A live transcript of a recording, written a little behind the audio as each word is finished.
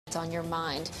on your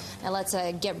mind. Now let's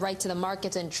get right to the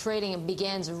markets, and trading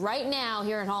begins right now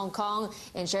here in Hong Kong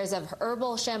in shares of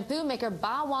Herbal shampoo maker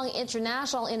BaWang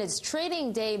International in its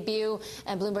trading debut.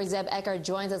 And Bloomberg's Zeb Eckert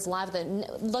joins us live with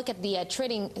a look at the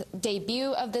trading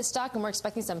debut of this stock, and we're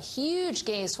expecting some huge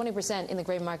gains, 20% in the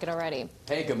gray market already.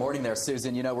 Hey, good morning there,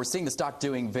 Susan. You know, we're seeing the stock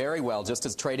doing very well just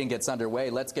as trading gets underway.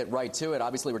 Let's get right to it.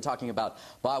 Obviously, we're talking about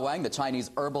BaWang, the Chinese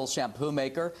herbal shampoo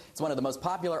maker. It's one of the most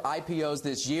popular IPOs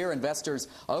this year. Investors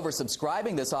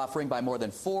oversubscribing this offering by more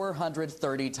than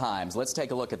 430 times. Let's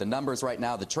take a look at the numbers right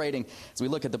now. The trading, as we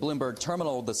look at the Bloomberg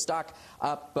terminal, the stock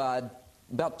up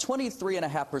about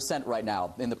 23.5% right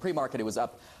now. In the pre-market, it was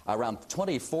up around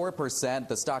 24%.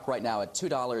 The stock right now at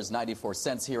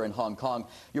 $2.94 here in Hong Kong.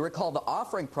 You recall the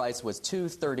offering price was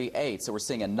 $2.38, so we're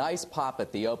seeing a nice pop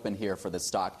at the open here for the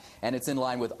stock, and it's in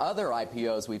line with other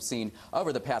IPOs we've seen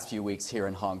over the past few weeks here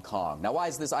in Hong Kong. Now, why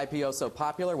is this IPO so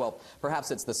popular? Well,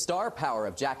 perhaps it's the star power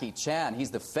of Jackie Chan.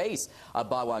 He's the face of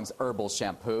BaWang's herbal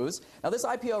shampoos. Now, this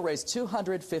IPO raised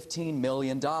 $215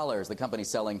 million. The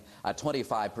company's selling a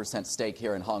 25% stake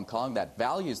here in Hong Kong. That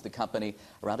values the company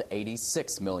around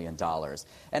 $86 million.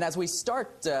 And as we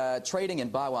start trading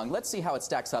in BaWang, let's see how it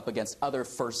stacks up against other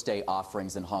first-day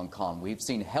offerings in Hong Kong. We've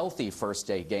seen healthy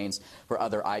first-day gains for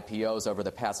other IPOs over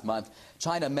the past month.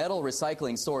 China Metal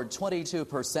Recycling soared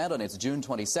 22% on its June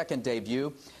 22nd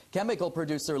debut. Chemical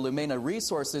producer Lumena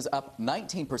Resources up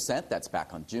 19%. That's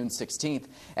back on June 16th.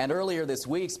 And earlier this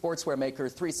week, sportswear maker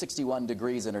 361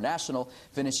 Degrees International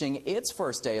finishing its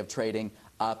first day of trading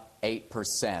up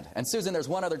 8%. And Susan, there's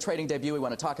one other trading debut we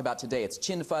want to talk about today. It's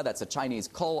Jinfa. That's a Chinese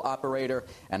coal operator.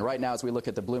 And right now, as we look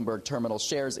at the Bloomberg terminal,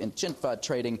 shares in Jinfa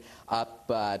trading up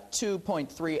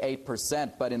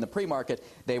 2.38%. But in the pre-market,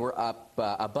 they were up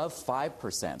above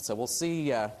 5%. So we'll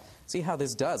see how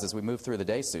this does as we move through the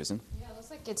day, Susan.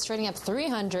 It's trading up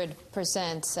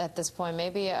 300% at this point.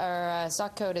 Maybe our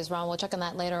stock code is wrong. We'll check on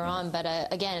that later on. But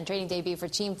again, a trading debut for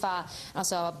Jinfa,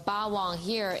 also BaWang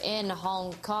here in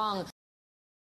Hong Kong.